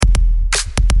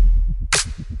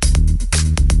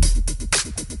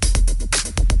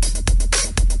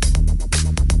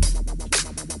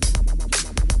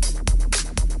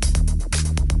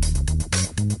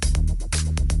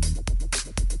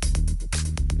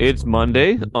It's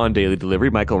Monday on Daily Delivery.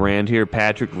 Michael Rand here,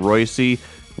 Patrick Reusse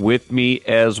with me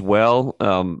as well.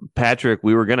 Patrick,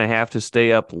 we were going to have to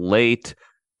stay up late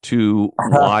to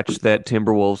watch that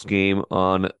Timberwolves game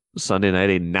on Sunday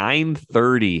night, a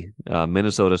 9:30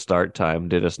 Minnesota start time.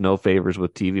 Did us no favors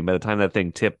with TV. By the time that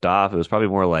thing tipped off, it was probably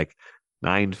more like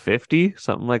 9:50,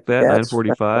 something like that, Yes.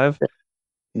 9:45.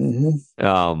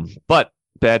 hmm But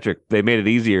Patrick, they made it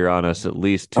easier on us at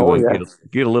least to Oh, get yes.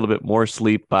 get a little bit more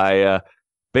sleep by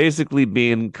basically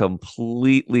being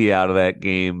completely out of that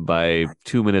game by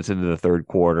 2 minutes into the third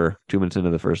quarter, 2 minutes into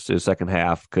the second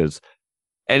half.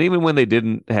 And even when they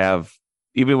didn't have,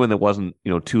 even when it wasn't,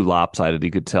 too lopsided,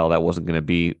 you could tell that wasn't going to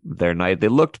be their night. They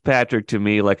looked, Patrick, to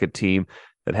me like a team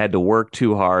that had to work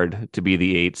too hard to be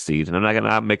the 8th seed. And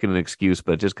I'm making an excuse,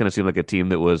 but it just kind of seemed like a team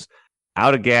that was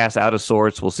out of gas, out of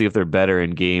sorts. We'll see if they're better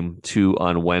in game two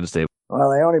on Wednesday. Well,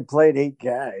 they only played 8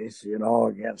 guys,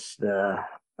 against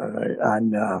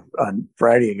on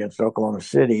Friday against Oklahoma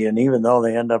City, and even though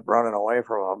they end up running away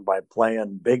from them by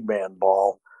playing big man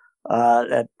ball,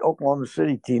 that Oklahoma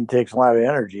City team takes a lot of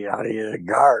energy out of you to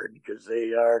guard because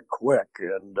they are quick,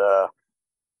 and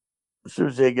as soon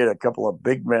as they get a couple of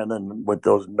big men and with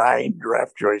those 9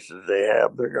 draft choices they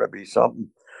have, they're going to be something.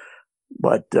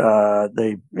 But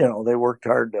they worked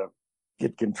hard to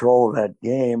get control of that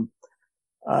game.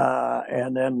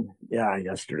 And then,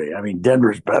 yesterday, I mean,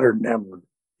 Denver's better than them.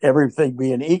 Everything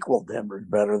being equal, Denver's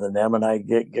better than them. And I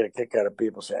get a kick out of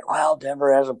people saying, well,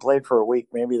 Denver hasn't played for a week.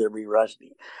 Maybe they'll be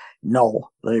rusty. No,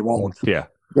 they won't. Yeah.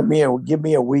 Give me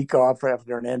a week off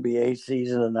after an NBA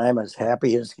season, and I'm as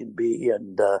happy as can be.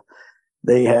 And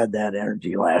they had that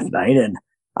energy last night. And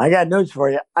I got news for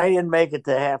you. I didn't make it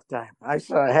to halftime. I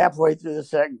saw halfway through the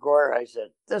second quarter. I said,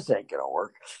 this ain't going to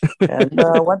work. And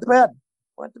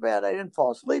went to bed. I didn't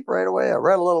fall asleep right away. I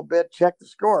read a little bit, checked the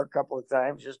score a couple of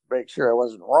times just to make sure I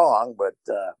wasn't wrong.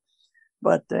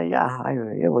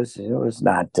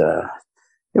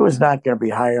 It was not going to be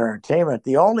higher entertainment.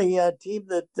 The only team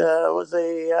that was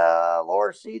a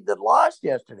lower seed that lost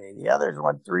yesterday. The others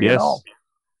went 3-0. Yes.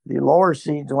 The lower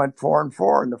seeds went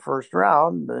 4-4 in the first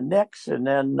round. The Knicks, and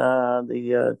then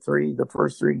the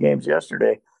first 3 games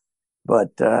yesterday.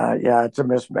 But it's a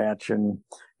mismatch. And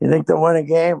you think they'll win a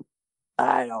game?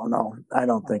 I don't know. I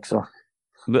don't think so.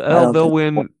 I don't They'll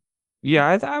think. win.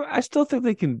 Yeah, I still think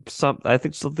they can. I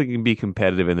think still think they can be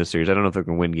competitive in this series. I don't know if they're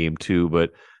going to win game two,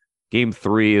 but game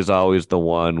three is always the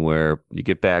one where you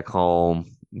get back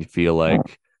home, you feel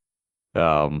like,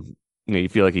 you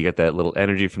feel like you get that little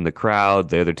energy from the crowd.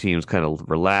 The other team's kind of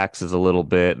relaxes a little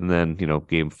bit, and then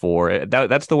game four.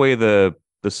 That's the way the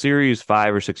series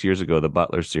 5 or 6 years ago, the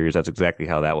Butler series. That's exactly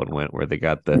how that one went, where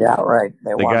Yeah, right.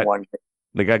 They they won got one.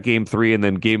 they got game three, and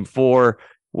then game four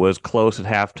was close at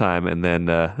halftime, and then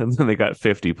and then they got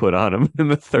 50 put on them in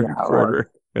the Yeah, third right.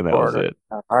 quarter, and that was Quarter. it.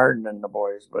 Harden and the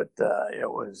boys, but it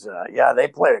was they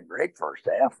played a great first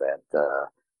half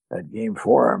that game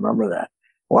four. I remember that.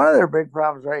 One of their big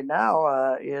problems right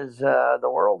now is the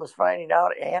world is finding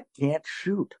out Ant can't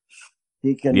shoot.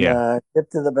 He can Yeah,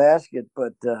 get to the basket,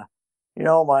 but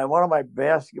my one of my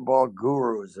basketball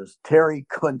gurus is Terry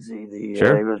Kunze. He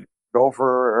sure. was gopher,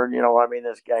 or I mean,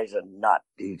 this guy's a nut.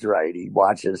 He's right. He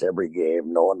watches every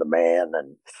game, knowing the man,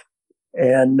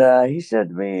 and he said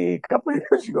to me a couple of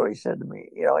years ago. He said to me,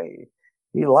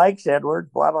 he likes Edwards,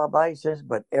 blah blah blah. He says,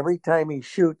 but every time he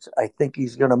shoots, I think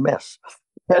he's going to miss.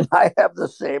 And I have the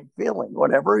same feeling.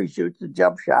 Whenever he shoots a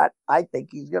jump shot, I think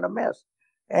he's going to miss.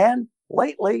 And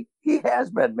lately, he has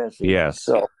been missing. Yes.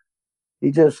 So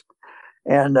he just,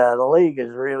 and the league has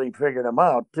really figured him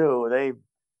out too.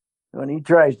 When he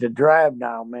tries to drive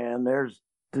now, man,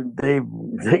 they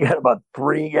got about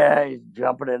 3 guys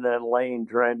jumping in that lane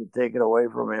trying to take it away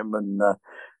from him, and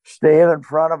staying in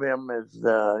front of him is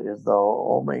the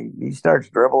only. He starts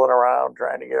dribbling around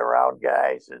trying to get around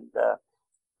guys, and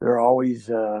they're always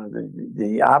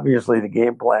the obviously the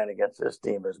game plan against this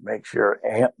team is make sure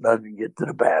Ant doesn't get to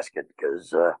the basket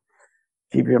because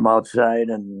keep him outside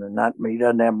and not he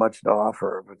doesn't have much to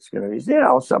offer. If it's gonna be,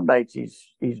 some nights he's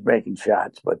making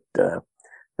shots, but that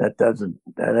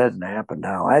hasn't happened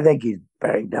now. I think he's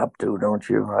banged up too, don't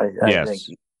you? I think Yes.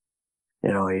 he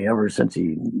ever since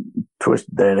he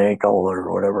twisted that ankle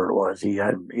or whatever it was, he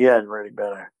hadn't really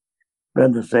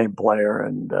been the same player.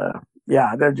 And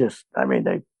they're just. I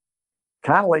mean,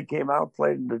 Connolly came out,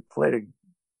 played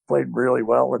really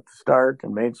well at the start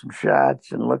and made some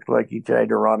shots and looked like he tried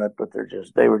to run it, but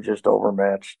they were just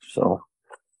overmatched. So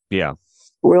Yeah.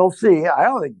 we'll see. I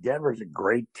don't think Denver's a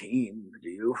great team. Do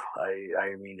you?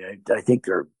 I mean, I think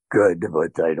they're good,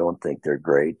 but I don't think they're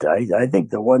great. I think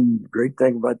the one great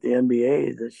thing about the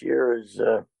NBA this year is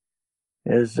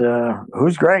is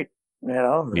who's great. You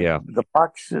know, Yeah, the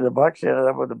Bucks ended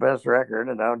up with the best record,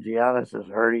 and now Giannis is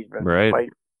hurt. He's been right. fighting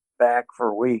back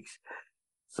for weeks,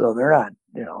 so they're not.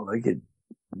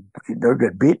 They're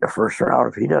good beat in the first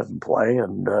round if he doesn't play.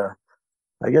 And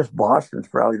I guess Boston's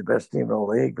probably the best team in the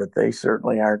league, but they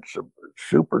certainly aren't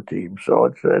super team. So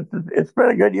it's been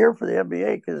a good year for the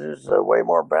NBA because there's way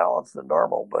more balance than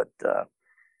normal. But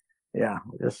yeah,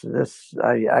 this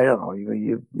I don't know.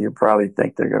 You probably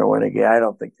think they're going to win a game. I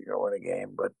don't think they're going to win a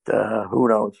game, but who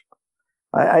knows?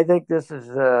 I think this is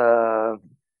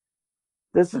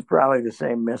probably the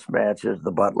same mismatch as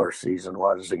the Butler season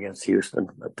was against Houston.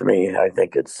 But to me, I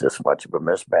think it's this much of a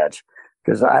mismatch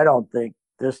because I don't think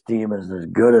this team is as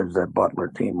good as that Butler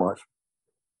team was.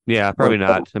 Yeah, When, probably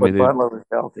not. I when mean, Butler was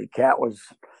healthy, I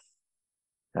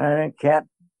think you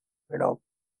know,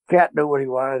 Cat knew what he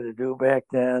wanted to do back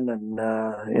then, and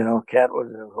Cat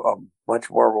was a much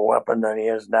more of a weapon than he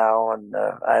is now. And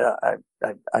I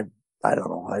don't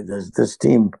know. This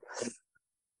team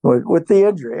with the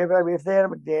injury. I mean, if they had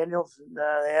McDaniels and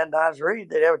they had Nas Reed,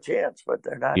 they'd have a chance. But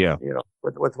they're not. yeah,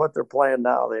 With what they're playing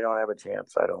now, they don't have a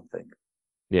chance. I don't think.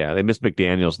 yeah. They missed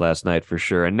McDaniels last night for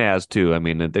sure, and Naz too. I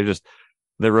mean, they're just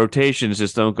the rotations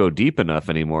just don't go deep enough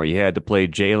anymore. You had to play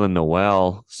Jalen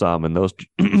Noel some, and those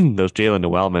those Jalen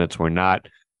Noel minutes were not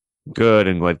good.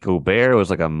 And like Gobert was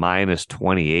like a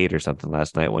 -28 or something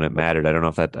last night when it mattered. I don't know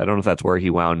if that's where he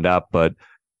wound up, but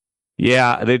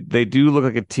yeah, they do look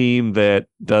like a team that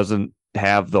doesn't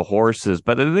have the horses,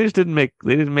 but they didn't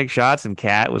make shots, and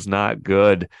Cat was not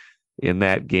good in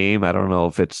that game. I don't know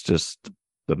if it's just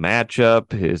the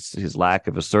matchup, his lack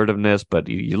of assertiveness, but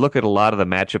you look at a lot of the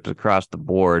matchups across the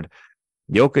board.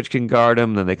 Jokic can guard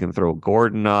him, then they can throw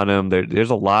Gordon on him. There's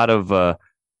a lot of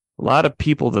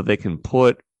people that they can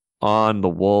put on the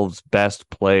Wolves' best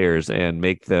players and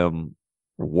make them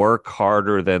work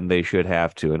harder than they should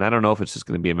have to. And I don't know if it's just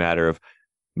going to be a matter of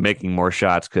making more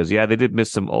shots because, yeah, they did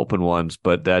miss some open ones,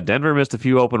 but Denver missed a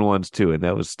few open ones too. And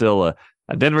that was still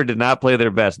Denver did not play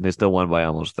their best and they still won by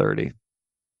almost 30.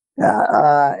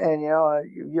 Yeah, and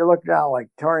you look now like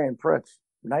Torian Prince,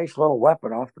 nice little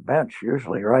weapon off the bench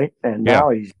usually, right? And Yeah.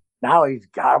 now he's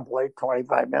got to play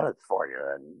 25 minutes for you,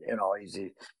 and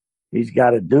he's got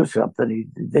to do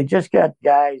something. They just got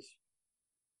guys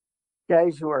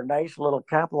who are nice little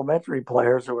complementary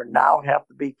players who are now have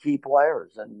to be key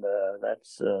players, and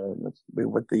that's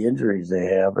with the injuries they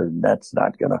have, and that's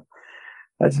not gonna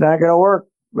work.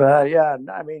 Yeah,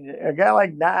 I mean, a guy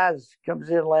like Nas comes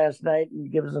in last night and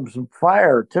gives them some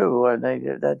fire too, and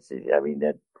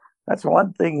that's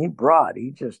one thing he brought.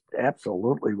 He just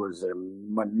absolutely was a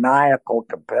maniacal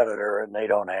competitor, and they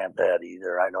don't have that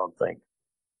either. I don't think.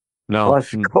 No.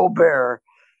 Plus Gobert,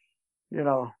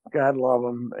 God love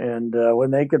him. And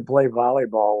when they could play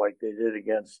volleyball like they did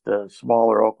against a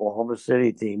smaller Oklahoma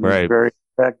City team, he's Right. very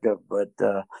effective. But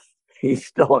he's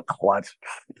still a klutz.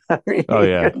 I mean, Oh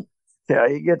yeah. yeah,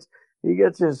 he gets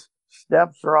his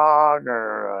steps wrong,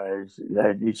 or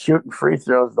he's shooting free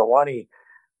throws. The one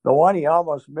he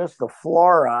almost missed the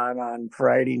floor on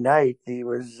Friday night.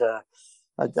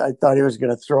 I thought he was going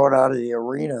to throw it out of the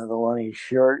arena. The one he's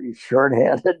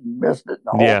short-handed and missed it, and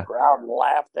the whole Yeah. crowd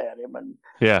laughed at him. And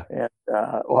Yeah. and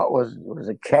what was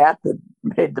a Cat that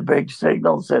made the big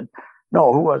signal and said,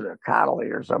 "No, who was it? Connolly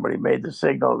or somebody made the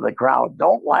signal to the crowd.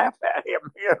 Don't laugh at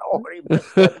him." When he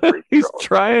missed that free He's throw,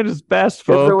 trying his best,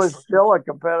 because it was folks. still a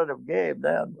competitive game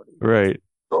then. But he Right.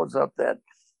 throws up that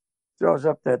throws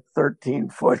up that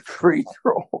 13-foot free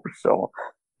throw. So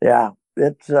yeah,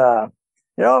 it's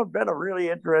been a really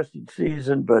interesting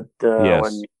season. But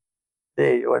Yes.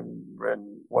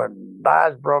 when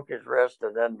Nas broke his wrist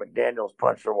and then McDaniels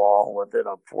punched the wall within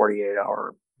a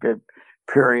 48-hour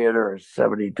period or a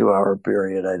 72-hour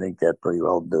period, I think that pretty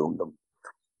well doomed them.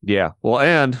 Yeah. Well,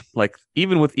 and like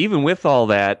even with all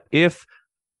that, if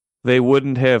they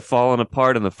wouldn't have fallen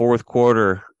apart in the fourth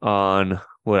quarter on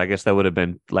what I guess that would have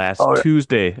been last Oh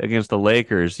Tuesday against the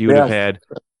Lakers, you would have yes, had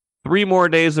 3 more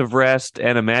days of rest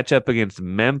and a matchup against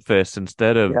Memphis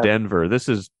instead of yes, Denver. This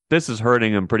is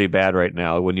hurting them pretty bad right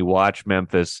now. When you watch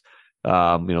Memphis,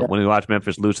 yes. when you watch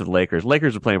Memphis lose to the Lakers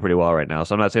are playing pretty well right now.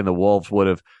 So I'm not saying the Wolves would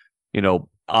have,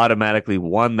 automatically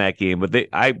won that game, but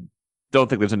I don't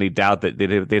think there's any doubt that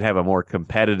they'd have a more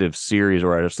competitive series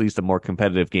or at least a more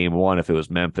competitive game one if it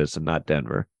was Memphis and not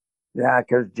Denver. Yeah,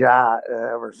 because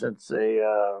ever since they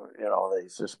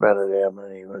suspended him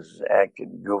and he was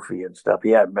acting goofy and stuff, he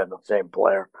hadn't been the same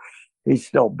player.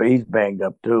 He's banged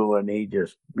up too, and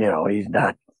he's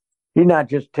not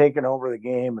just taking over the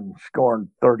game and scoring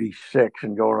 36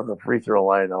 and going to the free throw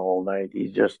line the whole night.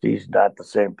 He's not the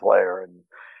same player, and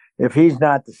if he's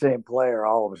not the same player,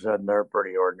 all of a sudden they're a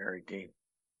pretty ordinary team.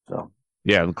 So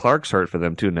Yeah, and Clark's hurt for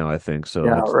them too now, I think. So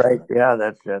yeah, it's right. Yeah,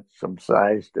 that's some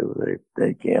size too.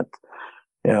 They can't.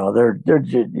 They're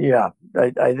just, yeah.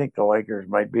 I think the Lakers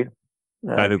might beat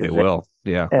I think they because will.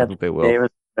 Yeah, I think Anthony they will. Davis.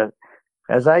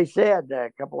 As I said a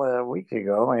couple of weeks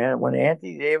ago, man, when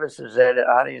Anthony Davis is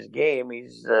on his game,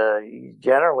 he's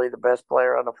generally the best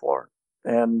player on the floor,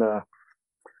 and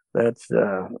that's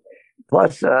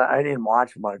plus I didn't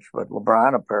watch much, but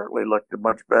LeBron apparently looked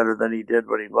much better than he did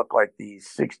when he looked like the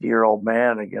 60-year-old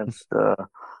man against the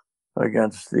who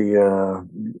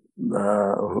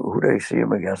did I see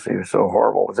him against? He was so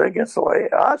horrible. Was it against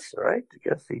us? Right? I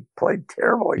guess he played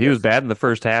terrible He was against us. bad in the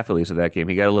first half, at least of that game.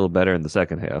 He got a little better in the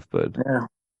second half, but Yeah.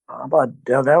 How about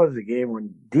that was the game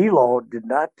when D'Lo did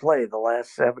not play the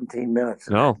last 17 minutes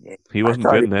of no, that game. he I wasn't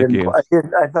thought good he in that didn't game. play.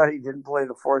 I thought he didn't play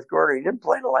the fourth quarter. He didn't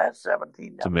play the last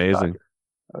 17. It's amazing.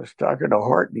 I was talking to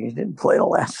Horton. He didn't play the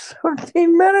last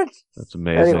 17 minutes. That's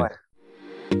amazing. Anyway.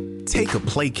 Take a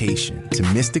playcation to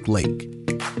Mystic Lake.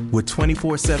 With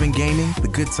 24/7 gaming, the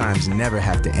good times never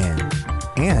have to end.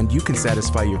 And you can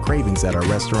satisfy your cravings at our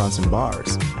restaurants and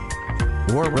bars.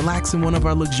 Or relax in one of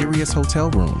our luxurious hotel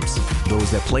rooms.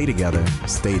 Those that play together,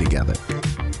 stay together.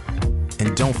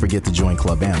 And don't forget to join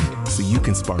Club M so you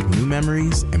can spark new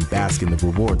memories and bask in the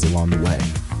rewards along the way.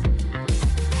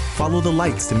 Follow the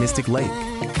lights to Mystic Lake,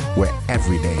 where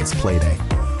every day is play day.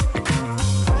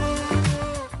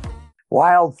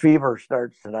 Wild Fever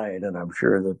starts tonight, and I'm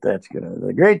sure that's gonna.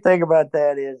 The great thing about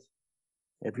that is,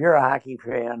 if you're a hockey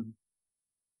fan,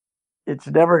 it's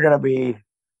never gonna be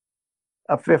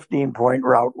a 15-point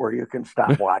route where you can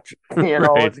stop watching.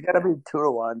 Right. It's gonna be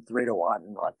 2-1,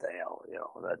 3-1. What the hell?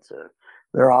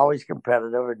 They're always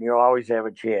competitive, and you always have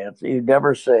a chance. You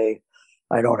never say,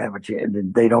 "I don't have a chance."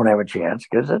 They don't have a chance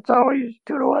because it's always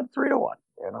 2-1, 3-1.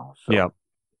 So Yeah.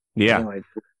 Yeah. anyway,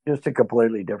 just a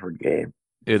completely different game.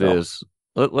 It is.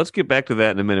 Let's get back to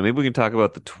that in a minute. Maybe we can talk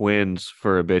about the Twins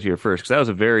for a bit here first, because that was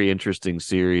a very interesting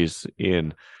series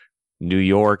in New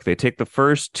York. They take the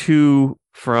first two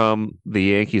from the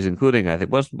Yankees, including, I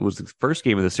think, was the first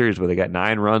game of the series where they got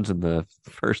 9 runs in the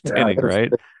first inning,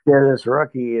 right? This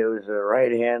rookie, it was a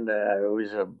right hand. It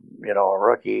was a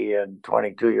rookie and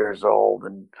 22 years old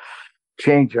and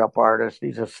change-up artist.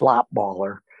 He's a slop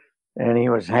baller. And he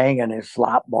was hanging his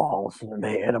slop balls, and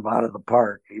they hit him out of the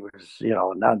park. He was,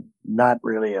 not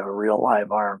really a real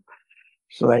live arm,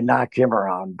 so they knocked him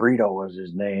around. Brito was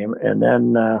his name, and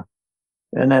then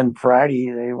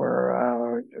Friday they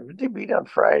beat on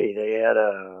Friday. They had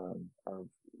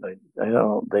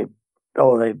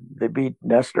they beat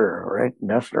Nestor, right?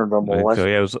 Nestor the I think so. molester.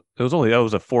 Yeah, that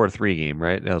was a 4-3 game,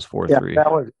 right? That was Yeah, 4-3.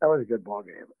 that was a good ball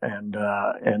game, and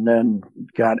then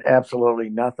got absolutely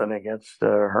nothing against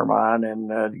Herman,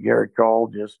 and Garrett Cole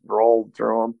just rolled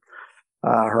through him.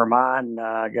 Herman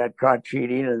got caught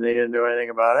cheating, and they didn't do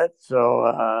anything about it. So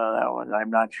that one, I'm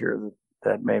not sure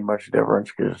that made much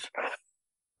difference because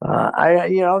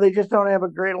they just don't have a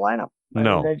great lineup. I mean,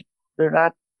 No. they're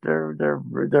not. They're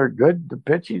good. The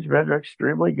pitching's been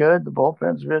extremely good. The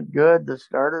bullpen's been good. The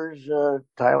starters,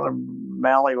 Tyler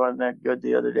Malley wasn't that good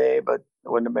the other day, but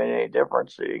it wouldn't have made any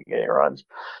difference. He didn't get any runs,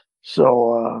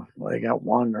 so they got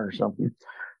one or something.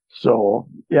 So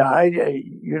yeah,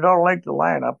 you don't like the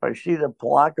lineup. I see that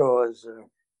Polanco is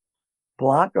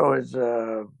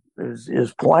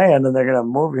playing, and they're going to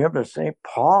move him to St.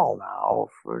 Paul now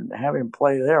for have him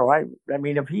play there. I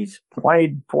mean, if he's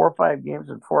played 4 or 5 games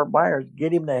in Fort Myers,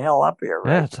 get him the hell up here,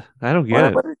 right? I don't get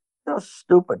it. But it's so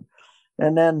stupid.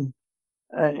 And then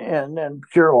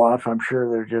Kirilloff, I'm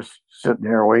sure they're just sitting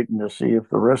there waiting to see if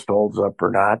the wrist holds up or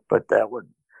not. But that would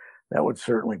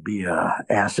certainly be a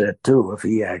asset too if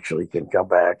he actually can come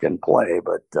back and play.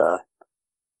 But the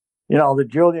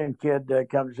Julian kid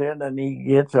comes in and he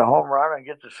gets a home run and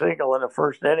gets a single in the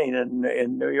first inning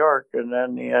in New York, and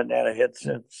then he hadn't had a hit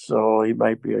since, so he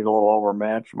might be a little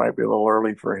overmatched, might be a little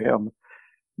early for him.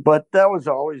 But that was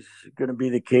always going to be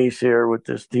the case here with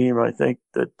this team. I think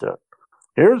that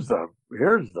here's the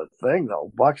thing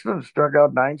though. Buxton struck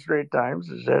out 9 straight times.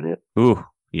 Is that it? Ooh,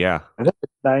 yeah. I think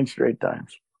it's 9 straight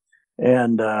times.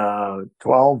 And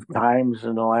 12 times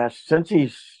in the last since he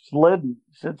ran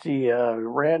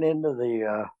into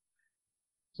the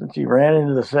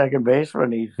second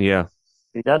baseman. He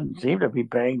doesn't seem to be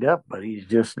banged up, but he's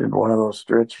just in one of those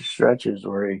stretches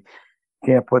where he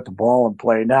can't put the ball in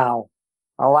play. Now,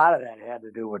 a lot of that had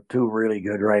to do with 2 really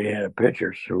good right-handed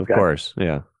pitchers Of course,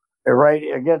 yeah.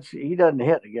 He doesn't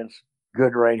hit against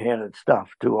good right-handed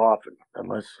stuff too often,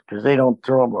 because they don't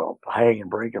throw him a hanging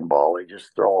breaking ball. They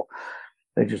just throw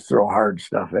hard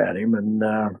stuff at him, and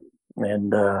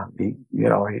and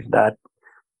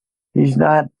he's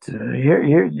not here.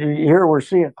 Here we're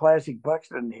seeing classic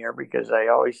Buxton here because I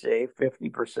always say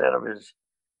 50% of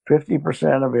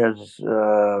his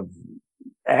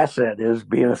asset is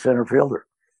being a center fielder,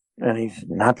 and he's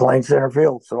not playing center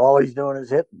field, so all he's doing is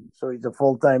hitting. So he's a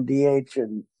full-time DH,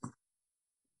 and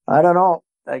I don't know.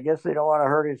 I guess they don't want to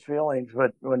hurt his feelings,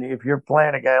 but if you're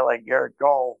playing a guy like Garrett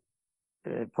Cole,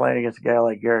 playing against a guy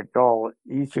like Garrett Cole,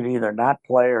 he should either not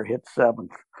play or hit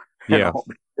seventh. Yeah.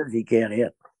 Because he can't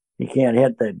hit. He can't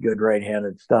hit that good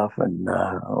right-handed stuff, and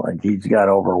like he's got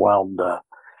overwhelmed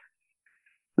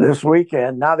this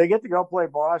weekend. Now they get to go play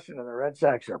Boston, and the Red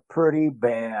Sox are pretty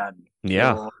bad.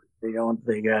 Yeah. They don't.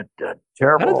 They got How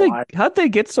terrible. how'd they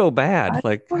get so bad?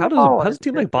 Like, how does a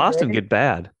team like Boston get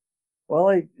bad?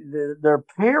 Well, their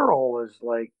payroll is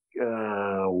like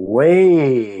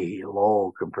way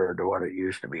low compared to what it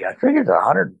used to be. I think it's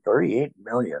 138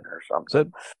 million or something.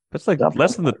 So that's like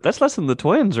less than the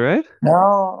Twins, right?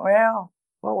 No, well,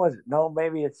 what was it? No,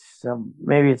 maybe it's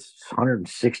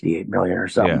 168 million or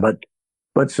something. Yeah.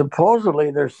 But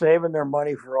supposedly they're saving their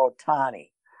money for Ohtani.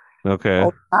 Okay.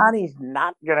 Ohtani's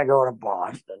not going to go to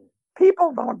Boston.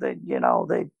 People don't.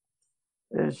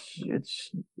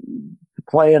 It's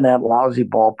playing that lousy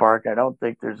ballpark. I don't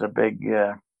think there's a big.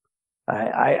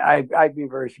 I'd be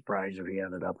very surprised if he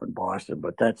ended up in Boston,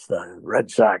 but that's the Red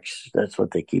Sox. That's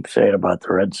what they keep saying about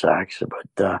the Red Sox.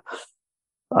 But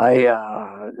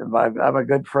I'm a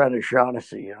good friend of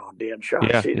Shaughnessy, Dan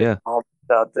Shaughnessy, Yeah.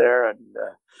 out there, and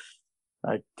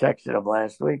I texted him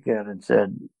last weekend and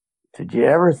said, did you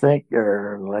ever think,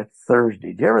 or last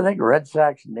Thursday, did you ever think Red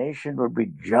Sox Nation would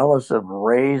be jealous of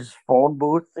Ray's phone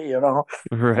booth,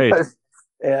 Right.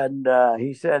 And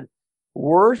he said,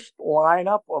 worst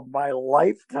lineup of my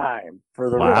lifetime for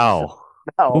the Red Sox.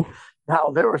 Wow. Now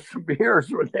there were some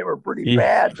years when they were pretty Yeah,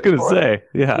 bad. I was going to say,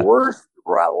 yeah. Worst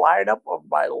lineup of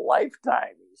my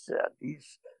lifetime, he said.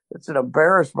 It's an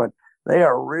embarrassment. They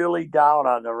are really down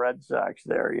on the Red Sox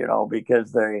there,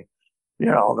 because they,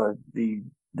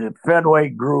 the Fenway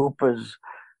group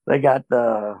they got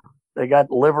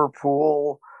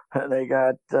Liverpool, they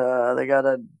got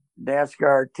a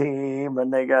NASCAR team,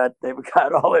 and they've got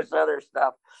all this other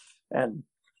stuff, and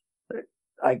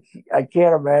I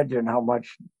can't imagine how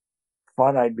much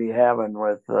fun I'd be having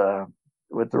with the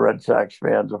Red Sox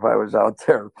fans if I was out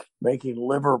there making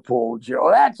Liverpool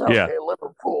joke. That's okay. Yeah.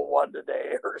 Liverpool won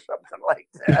today or something like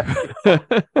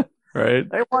that. Right.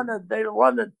 Liverpool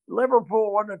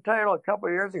won the title a couple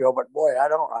of years ago, but boy, I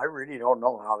really don't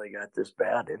know how they got this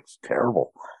bad. It's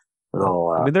terrible.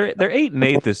 So, I mean, they're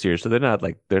 8-8 this year, so they're not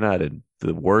in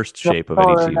the worst shape of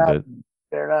any team. But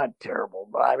they're not terrible.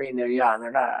 But I mean,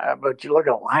 they're not. But you look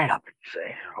at the lineup and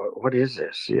say, what is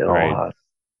this? Right.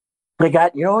 They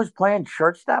got, who's playing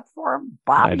shortstop for him?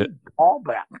 Bobby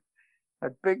Dahlbeck,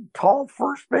 that big, tall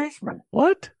first baseman.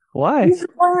 What? Why? He's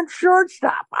playing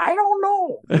shortstop. I don't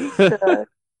know.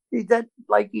 He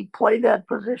played that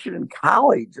position in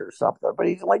college or something, but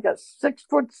he's like a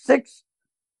 6'6"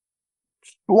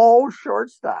 slow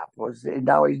shortstop.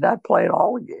 Now he's not playing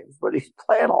all the games, but he's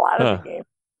playing a lot of the games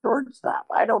shortstop.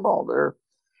 I don't know.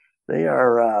 They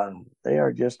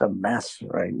are just a mess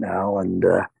right now, and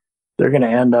they're going to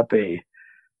end up a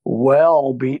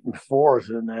well-beaten fourth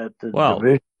in that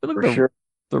division for sure.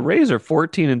 The Rays are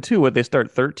 14-2. Would they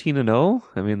start 13-0?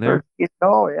 I mean, they're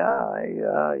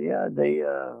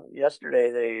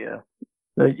yesterday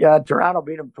Toronto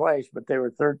beat them twice, but they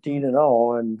were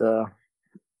 13-0, and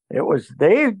it was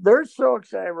they're so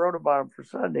excited. I wrote about them for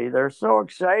Sunday. They're so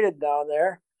excited down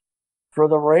there for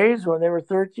the Rays when they were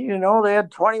 13-0. They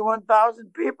had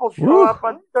 21,000 people show up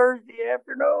on Thursday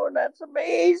afternoon. That's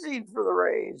amazing for the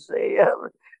Rays.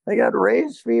 They got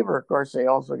Rays fever. Of course, they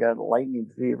also got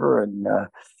lightning fever, and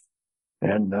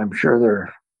I'm sure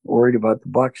they're worried about the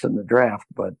Bucks in the draft.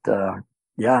 But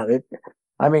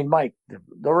Mike,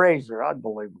 the Rays are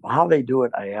unbelievable. How they do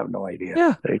it, I have no idea.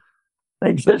 Yeah,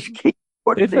 they just keep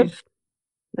putting these.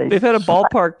 They've had a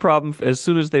ballpark problem as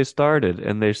soon as they started,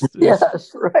 and they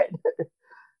yes, right.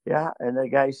 Yeah, and the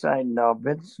guy signed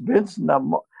Vince.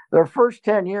 Their first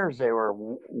 10 years, they were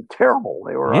terrible.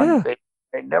 They were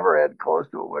they never had close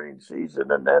to a winning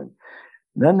season, and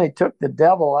then they took the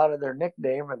devil out of their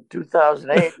nickname in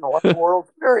 2008 and won the World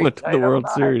Series. Went to the World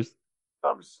Series.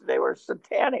 They were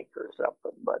satanic or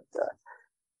something, but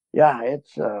it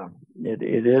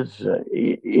is.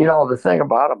 The thing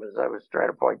about them is, I was trying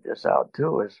to point this out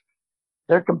too, is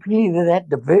they're competing in that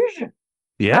division.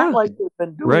 Yeah, not like they've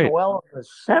been doing well in the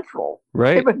Central.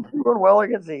 Right, they've been doing well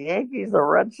against the Yankees, the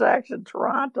Red Sox, and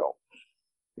Toronto.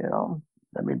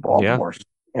 I mean, Baltimore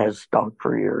has stunk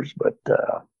for years, but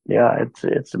Yeah,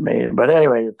 it's amazing. But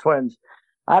anyway, the Twins,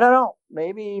 I don't know.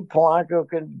 Maybe Polanco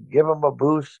can give them a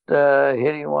boost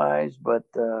hitting wise, but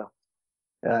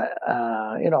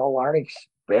Larney's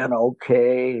been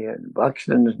okay, and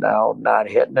Buxton's now not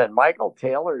hitting, and Michael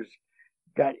Taylor's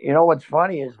got. What's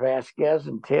funny is Vasquez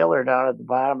and Taylor down at the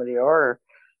bottom of the order.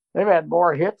 They've had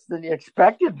more hits than you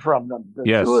expected from them, the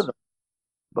two of Yes. them.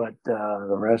 But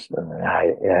the rest of them,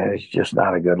 it's just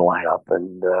not a good lineup,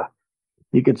 and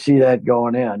you could see that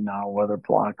going in now. Whether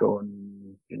Polanco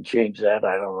can change that,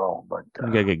 I don't know. But You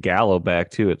gotta get Gallo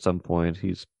back too at some point.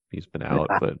 He's been out,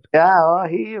 but yeah, well,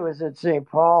 he was at St.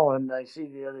 Paul, and I see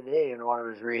the other day in one of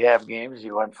his rehab games,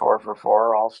 he went 4 for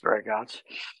 4, all strikeouts,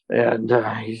 and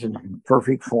he's in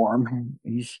perfect form.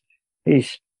 He's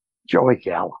Joey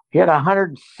Gallo. He had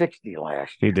 160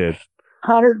 last he year. did.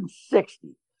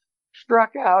 160,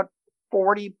 struck out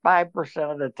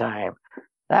 45% of the time.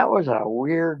 That was a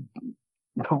weird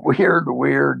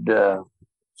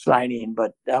signing,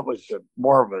 but that was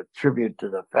more of a tribute to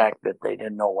the fact that they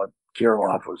didn't know what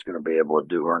Kirilloff was going to be able to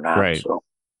do or not. Right. So,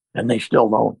 and they still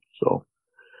don't. So,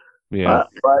 Yeah.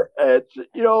 but it's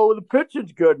the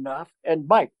pitching's good enough. And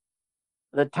Mike,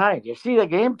 the time. You see the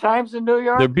game times in New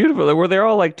York? They're beautiful. Were they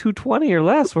all like 220 or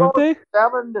less, weren't they?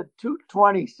 7 to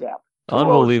 227.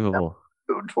 Unbelievable.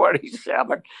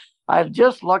 227. I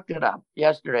just looked it up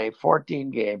yesterday.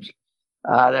 14 games.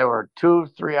 There were 2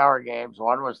 3-hour games.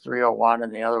 One was 3:01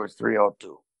 and the other was 3:02.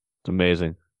 It's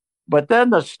amazing. But then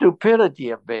the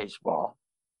stupidity of baseball.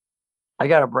 I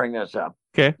got to bring this up.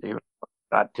 Okay.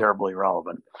 Not terribly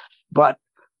relevant, but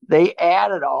they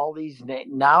added all these.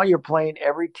 Now you're playing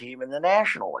every team in the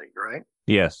National League, right?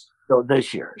 Yes. So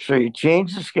this year, so you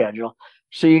changed the schedule.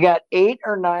 So you got 8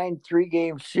 or 9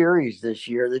 3-game series this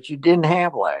year that you didn't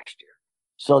have last year.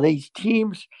 So these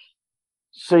teams.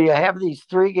 So you have these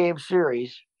 3-game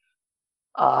series,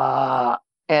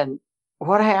 and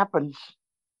what happens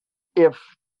if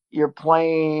you're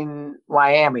playing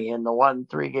Miami in the 1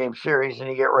 3-game series and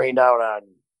you get rained out on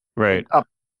Right.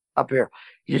 up here?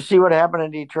 You see what happened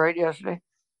in Detroit yesterday?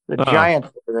 The Giants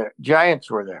were there. Giants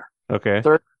were there. Okay.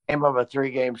 Third game of a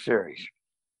 3-game series.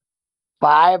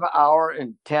 5-hour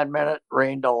and 10-minute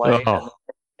rain delay,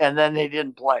 and then they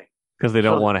didn't play because they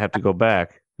don't want to have to go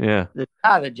back. Yeah.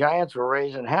 The Giants were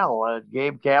raising hell.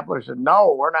 Gabe Kapler said,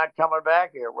 "No, we're not coming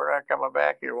back here. We're not coming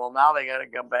back here." Well, now they got to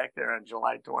come back there on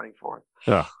July 24th.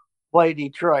 Play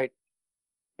Detroit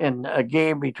in a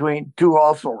game between 2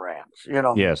 also Rams.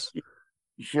 Yes. You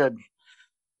should.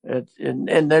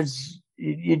 And there's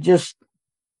you just.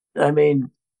 I mean,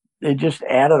 they just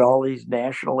added all these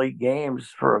National League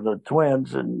games for the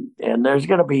Twins, and there's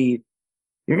going to be.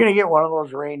 You're going to get one of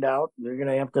those rained out. They're going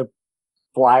to have to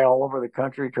fly all over the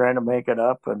country trying to make it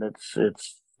up, and it's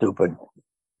stupid.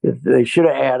 They should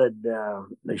have added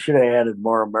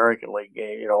more American League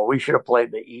games. We should have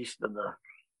played the East and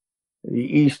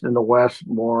the West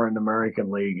more in the American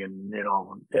League, and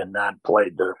not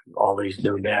played all these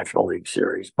new National League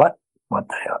series. But what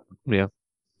the hell? Yeah,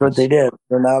 but they did.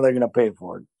 So now they're going to pay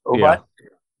for it. But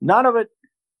none of it.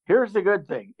 Here's the good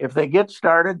thing: if they get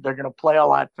started, they're going to play a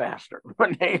lot faster.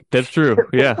 That's true.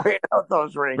 Yeah, out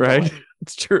those rain right. delays.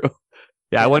 It's true.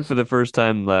 Yeah, I went for the first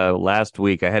time last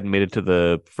week. I hadn't made it to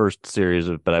the first series,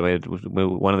 but I made it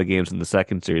one of the games in the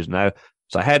second series, and I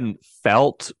hadn't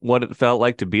felt what it felt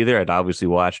like to be there. I'd obviously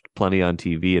watched plenty on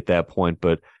TV at that point,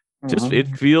 but just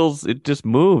it just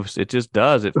moves. It just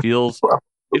does. It feels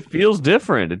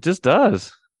different. It just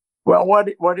does. Well,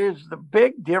 what is the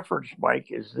big difference, Mike,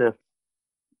 is the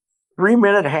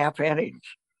 3-minute half innings.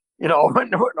 When all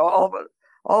of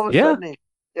a sudden,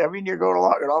 you're going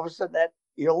along, and all of a sudden that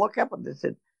you look up and they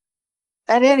said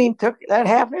that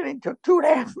half inning took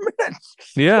 2.5 minutes.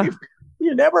 Yeah,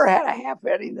 you never had a half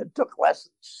inning that took less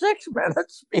than 6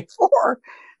 minutes before,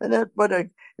 and then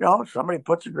somebody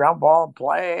puts a ground ball in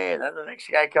play, and then the next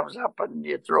guy comes up and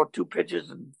you throw 2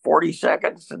 pitches in 40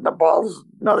 seconds, and the ball's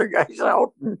another guy's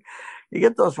out, and you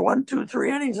get those 1, 2,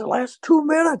 3 innings that last 2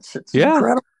 minutes. It's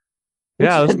incredible.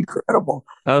 Yeah, it's incredible.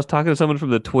 I was talking to someone from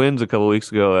the Twins a couple of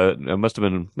weeks ago. It must have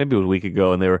been maybe a week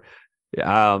ago, and they were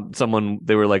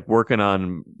like working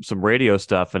on some radio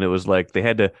stuff, and it was like they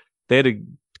had to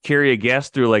carry a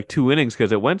guest through like 2 innings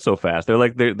because it went so fast. They're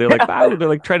like they're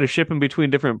like trying to ship him between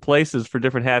different places for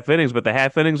different half innings, but the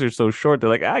half innings are so short. They're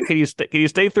like, can you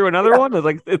stay through another one? It's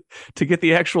like to get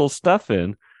the actual stuff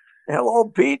in. Hello,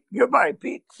 Pete. Goodbye,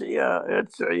 Pete. It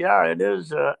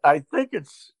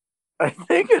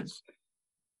is.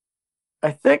 I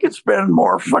think it's been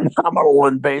more phenomenal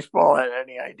in baseball than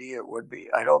any idea it would be.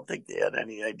 I don't think they had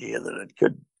any idea that it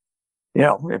could.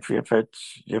 If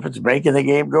it's making the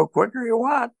game go quicker, you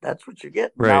want, that's what you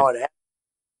get. Right. Now it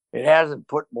it hasn't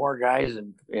put more guys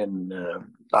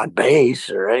in on base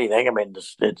or anything. I mean,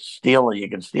 it's stealing. You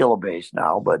can steal a base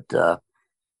now, but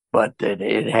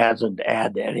it hasn't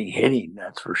added any hitting.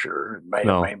 That's for sure. It might have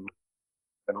No,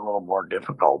 been a little more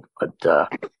difficult, but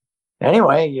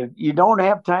anyway, you don't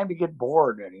have time to get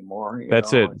bored anymore.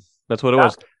 that's it. That's what it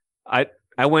was. I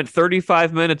I went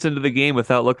 35 minutes into the game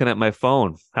without looking at my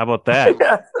phone. How about that?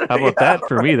 Yeah, How about yeah, that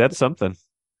for me? right. That's something.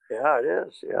 Yeah, it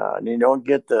is. Yeah, and you don't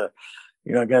get the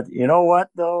you don't get you know what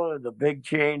though the big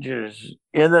change is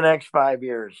in the next 5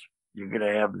 years. You're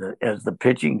gonna have as the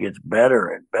pitching gets better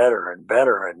and better and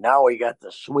better, and now we got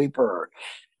the sweeper,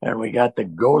 and we got the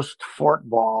ghost fork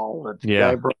ball that the guy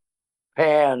Yeah. broke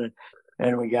pan,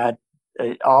 and we got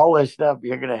all this stuff.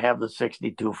 You're gonna have the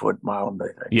 62-foot mound. I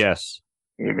think Yes.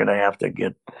 you're gonna have to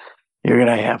get. You're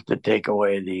gonna have to take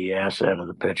away the asset of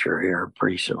the pitcher here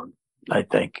pretty soon. I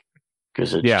think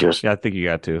because it's Yeah. just Yeah. I think you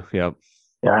got to. Yep.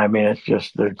 yeah, I mean, it's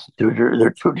just they're too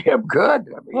damn good.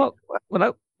 I mean, Well, when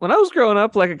I was growing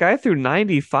up, like a guy threw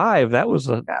 95, that was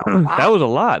a yeah, that was a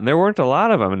lot, and there weren't a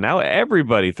lot of them. And now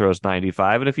everybody throws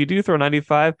 95, and if you do throw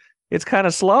 95, it's kind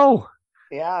of slow.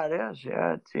 yeah, it is.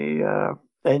 Yeah, it's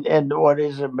and what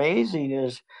is amazing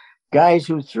is guys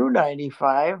who threw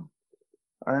 95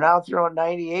 are now throwing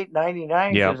 98,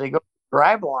 99 Yeah. because they go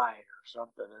drive line or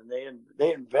something, and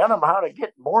they invent them how to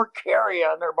get more carry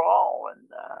on their ball, and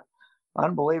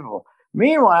unbelievable.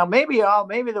 Meanwhile, maybe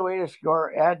the way to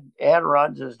score add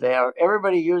runs is to have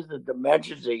everybody use the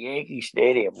dimensions of Yankee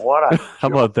Stadium. What a How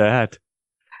about that?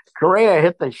 Correa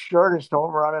hit the shortest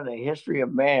home run in the history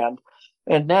of man.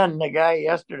 And then the guy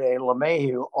yesterday,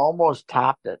 LeMahieu, almost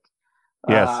topped it.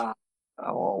 Yes.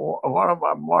 One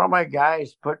of my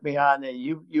guys put me on.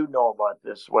 You know about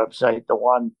this website, the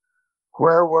one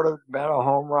where would have been a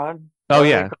home run? Oh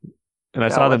yeah. And I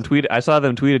Yeah, saw them tweet. I saw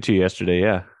them tweet at you yesterday.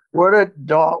 Yeah. would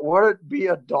it be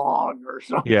a dog or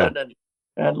something? Yeah.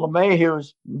 And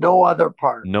LeMahieu's no other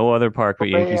park. No other park but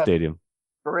Yankee Stadium.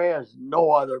 Correa's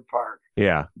no other park.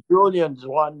 Yeah. Julian's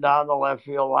one down the left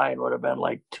field line would have been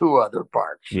like two other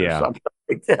parks or Yeah. something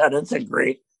like that. It's a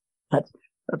great.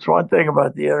 That's one thing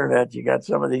about the internet. You got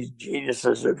some of these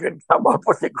geniuses who can come up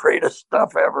with the greatest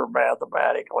stuff ever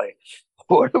mathematically.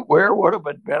 Where would have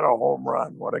been a home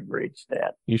run? What a great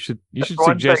stat! You should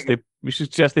suggest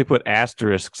they put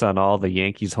asterisks on all the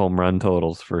Yankees home run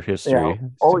totals for history. Yeah.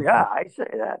 Oh yeah, I say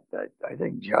that. I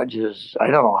think Judge's. I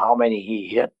don't know how many he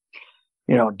hit.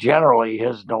 Generally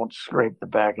his don't scrape the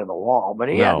back of the wall, but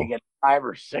he had to get 5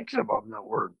 or 6 of them that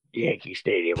were Yankee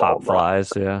Stadium Pop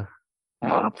flies, yeah.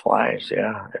 Pop flies,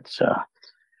 yeah. It's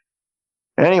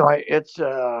anyway. It's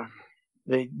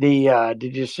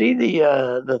did you see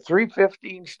the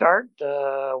 3:15 start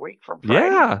a week from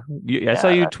Friday? Yeah. I saw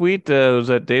you tweet. Was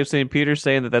that Dave St. Peter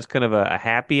saying that that's kind of a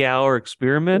happy hour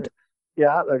experiment?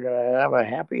 Yeah, they're gonna have a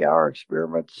happy hour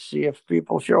experiment to see if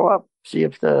people show up. See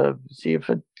if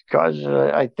it causes.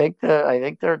 I think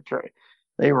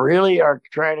they really are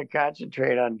trying to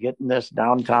concentrate on getting this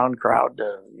downtown crowd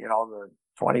to the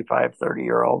 25,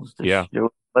 30-year-olds to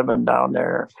living down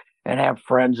there and have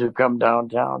friends who come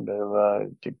downtown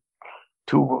to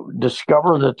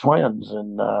discover the Twins,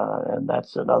 and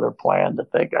that's another plan to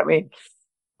think. I mean,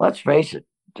 let's face it.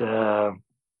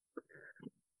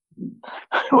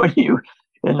 When you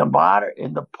in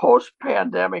the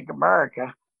post-pandemic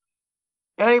America,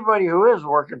 anybody who is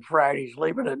working Fridays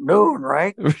leaving at noon,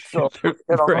 right? So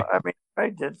Right. I mean,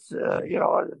 right? It's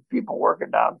people working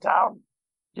downtown.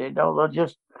 They'll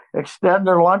just extend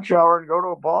their lunch hour and go to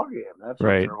a ball game. That's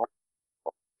right.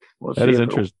 We'll That is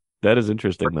interesting. That is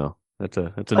interesting, though. That's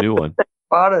a new one.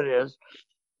 About it is,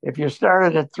 if you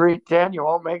started at 3:10, you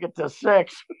won't make it to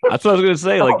 6. That's what I was going to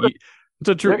say. Like, it's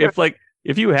a true.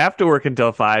 If you have to work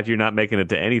until 5, you're not making it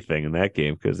to anything in that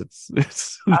game because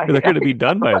they're going to be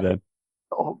done by then.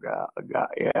 Oh God,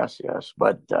 yes,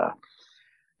 but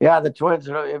yeah, the Twins.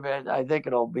 I think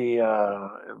it'll be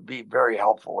very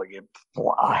helpful to get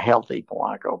a healthy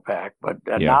Polanco back. But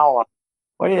now,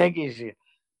 what do you think?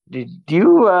 Do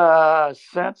you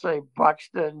sense a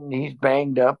Buxton? He's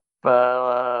banged up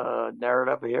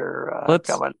narrative here.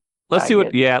 Let's see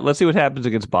what happens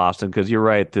against Boston because you're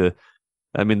right.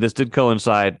 This did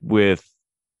coincide with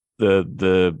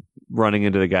the running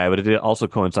into the guy, but it did also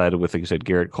coincided with, like you said,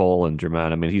 Garrett Cole and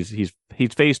German. I mean, he's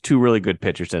faced 2 really good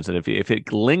pitchers since, and if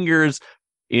it lingers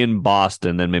in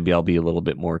Boston, then maybe I'll be a little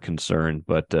bit more concerned.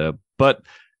 But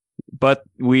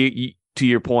we, to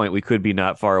your point, we could be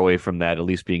not far away from that, at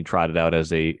least being trotted out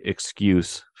as a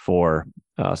excuse for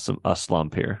a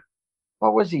slump here.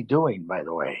 What was he doing, by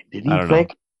the way? Did he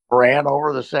think ran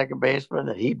over the second baseman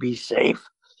that he'd be safe?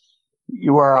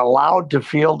 You are allowed to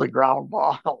field the ground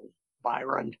ball.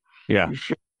 Byron. Yeah. You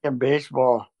should in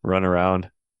baseball. Run around.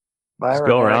 Just Byron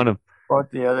go had around a him.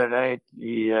 quote the other night.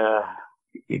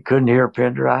 He couldn't hear a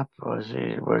pin drop. Was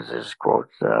his quote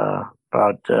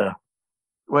about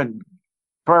when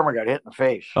Farmer got hit in the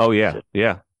face. Oh, He yeah. said,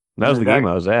 Yeah. That in was the the game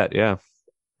I was at. Yeah.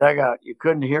 dugout, you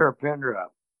couldn't hear a pin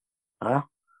drop, huh?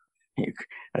 You,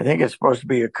 I think it's supposed to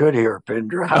be you could hear a pin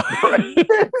drop, right?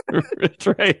 That's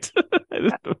right. I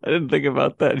didn't think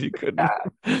about that. You couldn't.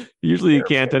 Yeah, Usually you hear a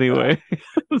can't pin drop. anyway.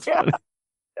 That's Yeah, funny.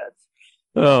 that's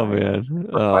Oh, I man.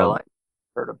 my life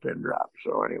heard a pin drop.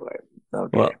 So anyway,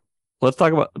 okay. Well, let's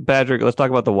talk about Patrick. Let's talk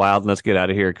about the Wild and let's get out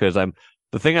of here because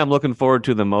the thing I'm looking forward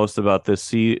to the most about this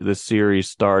series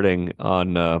starting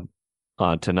on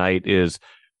tonight is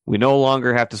we no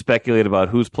longer have to speculate about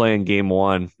who's playing game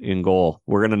one in goal.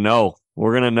 We're gonna know.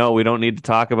 We're gonna know. We don't need to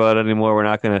talk about it anymore. We're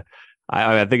not gonna.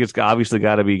 I think it's obviously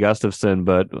got to be Gustafsson,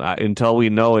 but until we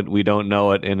know it, we don't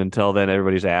know it, and until then,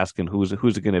 everybody's asking who's it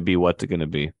going to be, what's it going to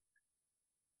be.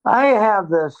 I have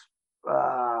this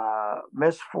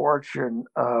misfortune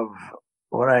of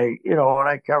when I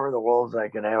cover the Wolves, I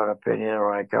can have an opinion.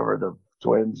 When I cover the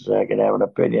Twins, I can have an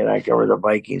opinion. I cover the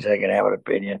Vikings, I can have an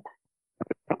opinion.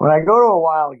 When I go to a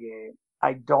Wild game,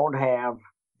 I don't have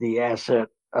the asset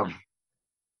of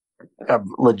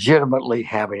legitimately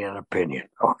having an opinion.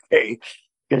 Okay,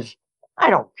 because I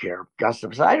don't care,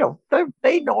 Gustafsson. I don't.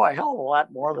 They know a hell of a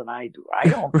lot more than I do. I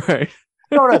don't. Right.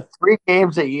 I go to 3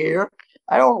 games a year.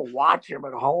 I don't watch them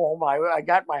at home. I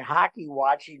got my hockey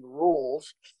watching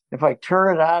rules. If I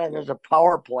turn it on and there's a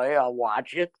power play, I'll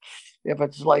watch it. If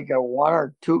it's like a 1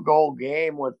 or 2 goal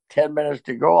game with 10 minutes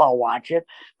to go, I'll watch it.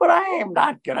 But I am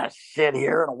not going to sit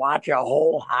here and watch a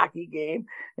whole hockey game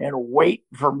and wait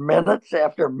for minutes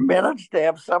after minutes to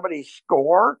have somebody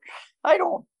score. I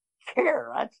don't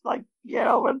care. That's like,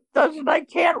 I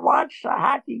can't watch a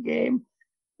hockey game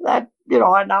that,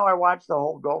 and now I watched the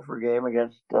whole Gopher game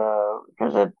against,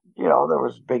 because there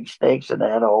was big stakes in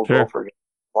that whole Sure. Gopher game.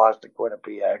 Lost to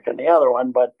Quinnipiac and the other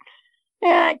one, but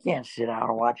yeah, I can't sit down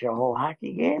and watch a whole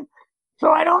hockey game. So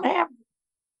I don't have,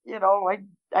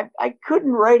 I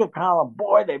couldn't write a column.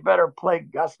 Boy, they better play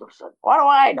Gustafsson. What do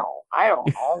I know? I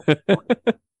don't know.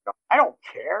 I don't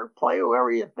care. Play whoever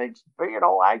you think's,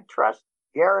 I trust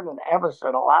Guerin and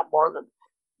Evason a lot more than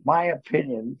my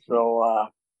opinion. So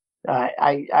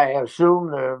I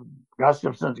assume the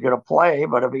Gustafsson's going to play,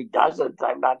 but if he doesn't,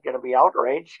 I'm not going to be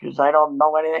outraged because I don't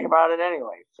know anything about it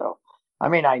anyway. So, I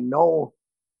mean, I know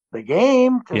the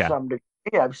game to some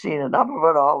degree. I've seen enough of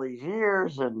it all these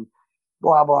years and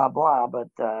blah, blah, blah. But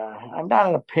I'm not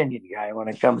an opinion guy when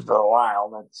it comes to the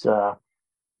Wild. It's,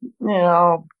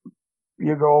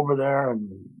 you go over there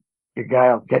and your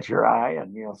guy will catch your eye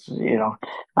and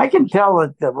I can tell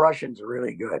that the Russians are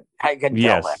really good. I can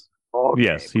tell that. Okay,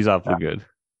 yes, he's awfully good.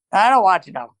 I don't watch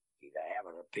enough to have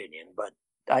an opinion, but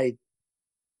I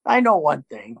know one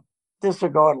thing. This will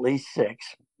go at least 6.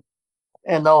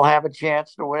 And they'll have a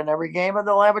chance to win every game and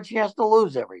they'll have a chance to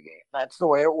lose every game. That's the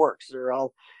way it works. They're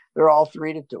all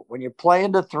 3-2. When you play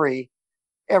into 3,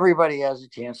 everybody has a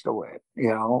chance to win,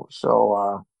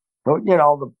 So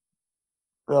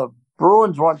the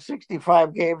Bruins won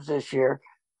 65 games this year.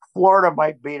 Florida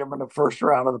might beat them in the first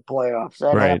round of the playoffs.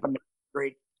 That happened.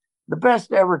 Great. The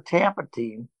best ever Tampa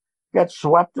team got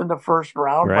swept in the first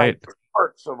round by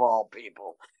Torts of all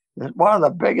people. One of the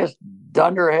biggest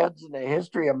dunderheads in the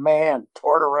history of man,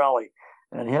 Tortorelli,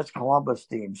 and his Columbus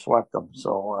team swept them.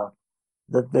 So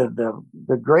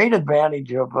the great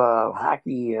advantage of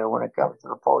hockey when it comes to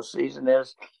the postseason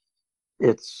is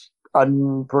it's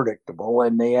unpredictable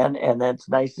in the end, and it's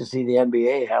nice to see the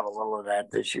NBA have a little of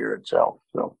that this year itself.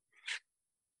 So.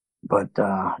 But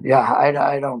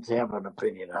I don't have an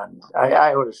opinion on.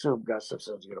 I would assume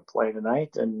Gustafsson's going to play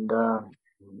tonight, and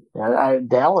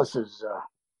Dallas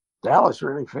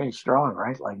really finished strong,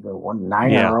 right? Like the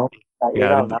 9 in a row.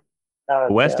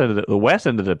 The West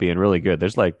ended up being really good.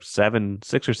 There's like 6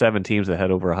 or 7 teams that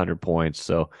had over 100 points.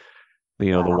 So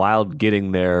the Wild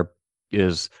getting there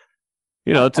is,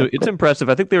 it's impressive.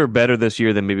 I think they were better this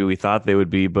year than maybe we thought they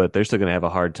would be, but they're still going to have a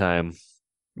hard time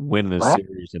winning this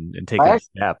series and taking a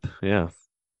step. Yeah.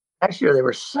 Last year they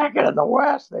were second in the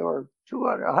West. They were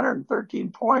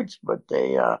 113 points, but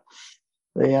they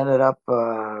ended up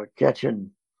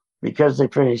catching because they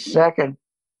finished second.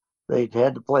 They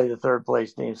had to play the third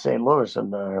place team, St. Louis,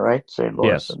 and St. Louis,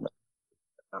 yes. and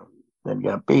then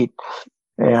got beat,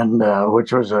 and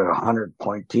which was a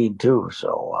 100-point team too.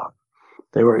 So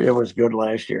it was good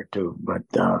last year too. But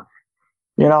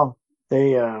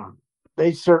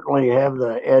they certainly have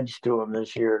the edge to them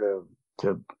this year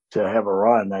to have a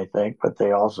run, I think, but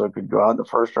they also could go out in the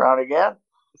first round again.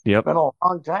 Yep. been a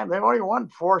long time. They've only won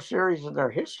 4 series in their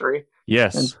history.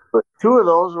 Yes. And 2 of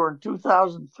those were in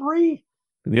 2003.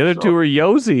 And the other 2 were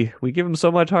Yossi. We give him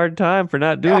so much hard time for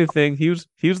not doing anything. He was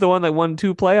the one that won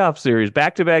 2 playoff series,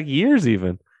 back-to-back years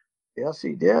even. Yes,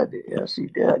 he did.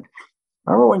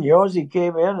 Remember when Yossi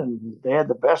came in and they had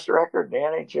the best record in the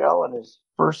NHL in his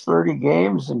first 30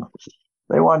 games, and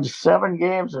they won 7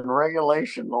 games in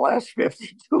regulation the last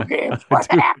 52 games. What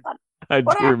happened? I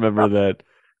do remember that.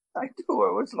 I do.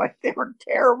 It was like they were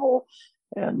terrible.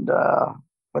 And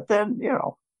but then,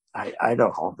 I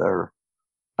don't know.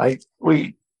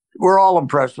 We're all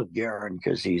impressed with Guerin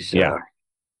because he's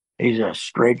a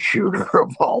straight shooter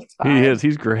of all time. He is.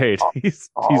 He's great. He's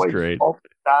great. Focused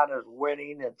on his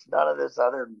winning. It's none of this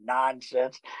other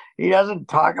nonsense. He doesn't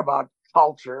talk about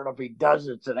culture, and if he does,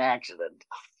 it's an accident.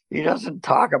 He doesn't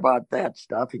talk about that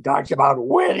stuff. He talks about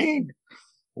winning.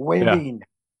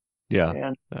 Yeah.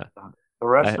 And the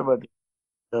rest of it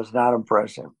does not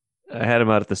impress him. I had him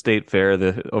out at the state fair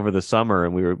over the summer,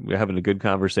 and we were having a good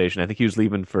conversation. I think he was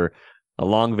leaving for a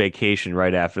long vacation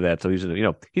right after that. So he's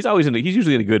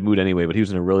usually in a good mood anyway, but he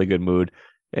was in a really good mood.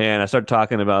 And I started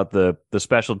talking about the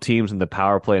special teams and the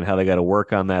power play and how they got to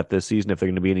work on that this season if they're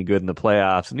going to be any good in the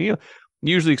playoffs. And you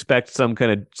usually expect some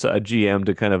kind of a GM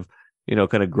to kind of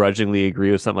grudgingly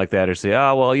agree with something like that or say,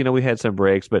 oh, well, we had some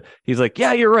breaks. But he's like,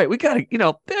 yeah, you're right. We got to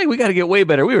get way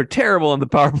better. We were terrible on the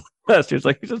power play last year. It's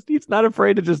like he's not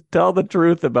afraid to just tell the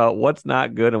truth about what's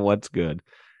not good and what's good.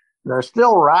 They're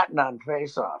still rotten on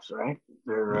faceoffs, right?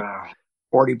 They're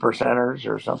 40%ers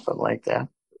or something like that.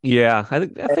 Yeah, I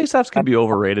think faceoffs can be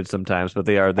overrated sometimes, but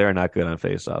they're not good on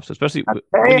faceoffs, especially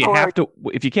when you have to.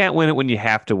 If you can't win it when you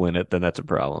have to win it, then that's a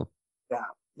problem.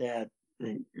 Yeah.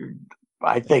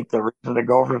 I think the reason the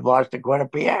Gophers lost to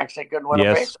Quinnipiac, they couldn't win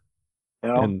a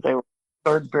faceoff. They were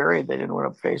third period, they didn't win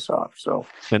a faceoff. So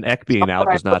and Eck being out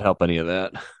does not help any of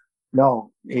that.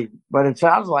 No, but it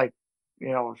sounds like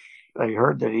I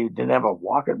heard that he didn't have a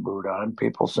walking boot on.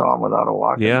 People saw him without a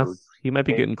walking boot. He might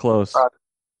be getting close.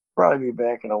 Probably be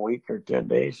back in a week or 10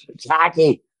 days. It's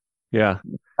hockey. Yeah.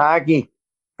 Hockey.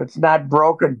 If it's not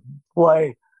broken,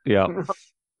 play. Yeah.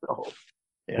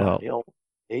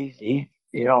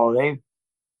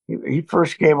 He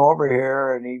first came over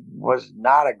here and he was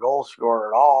not a goal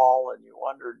scorer at all. And you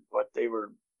wondered what they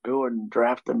were doing,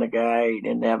 drafting the guy. He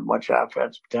didn't have much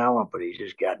offensive talent, but he's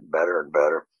just gotten better and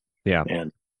better. Yeah.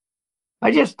 And I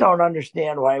just don't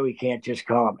understand why we can't just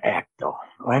call him Eck, though.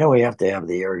 Why do we have to have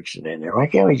the Erickson in there? Why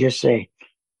can't we just say,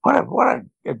 what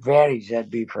an advantage that'd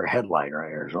be for headline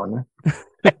writers, wouldn't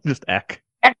it? Just Eck.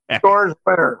 Eck scores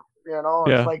better.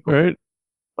 It's right.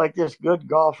 Like this good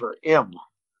golfer, M.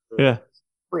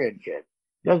 Korean kid.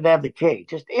 Doesn't have the K,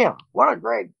 just M. What a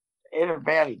great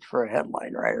advantage for a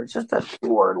headline writer. It's just a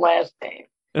 2-word last name.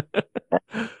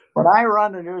 When I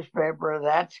run a newspaper,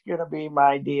 that's going to be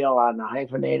my deal on the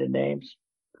hyphenated names.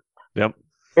 Yep.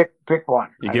 Pick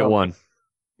one. You get one.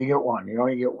 You get one. You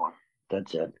only get one.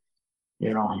 That's it.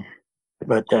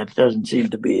 But that doesn't seem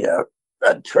to be a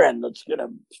trend that's going to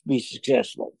be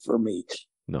successful for me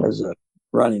as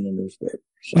running a newspaper.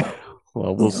 So,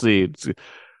 well, we'll see.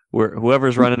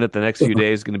 Whoever's running it the next few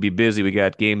days is going to be busy. We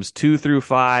got games 2 through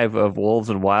 5 of Wolves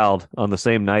and Wild on the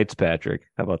same nights, Patrick.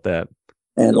 How about that?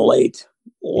 And late.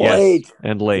 Yes,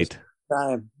 and late.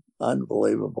 Time.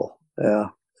 Unbelievable. Yeah.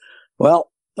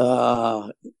 Well,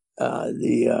 I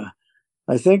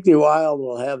think the Wild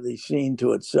will have the scene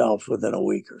to itself within a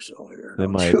week or so here. They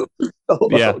might.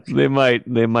 Yeah, they might.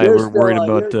 We're worried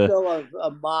about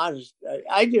a modest.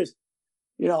 I just,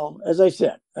 as I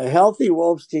said, a healthy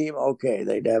Wolves team, okay,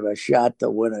 they'd have a shot to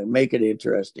win and make it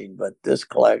interesting. But this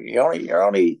collection, you're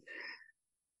only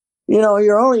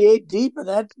 8 deep, and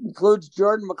that includes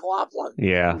Jordan McLaughlin.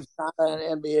 Yeah, he's not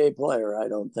an NBA player, I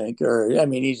don't think.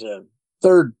 He's a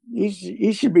third.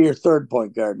 He should be your third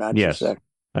point guard, not your second.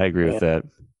 I agree with that.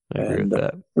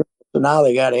 So now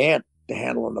they got Ant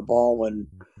handling the ball when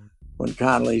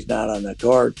Conley's not on the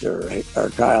court, or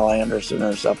Kyle Anderson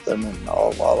or something, and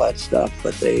all that stuff.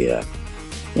 But they're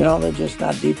just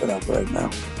not deep enough right now.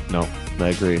 No, I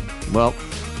agree. Well,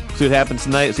 see what happens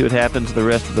tonight. See what happens the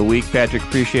rest of the week. Patrick,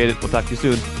 appreciate it. We'll talk to you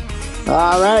soon.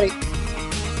 All righty.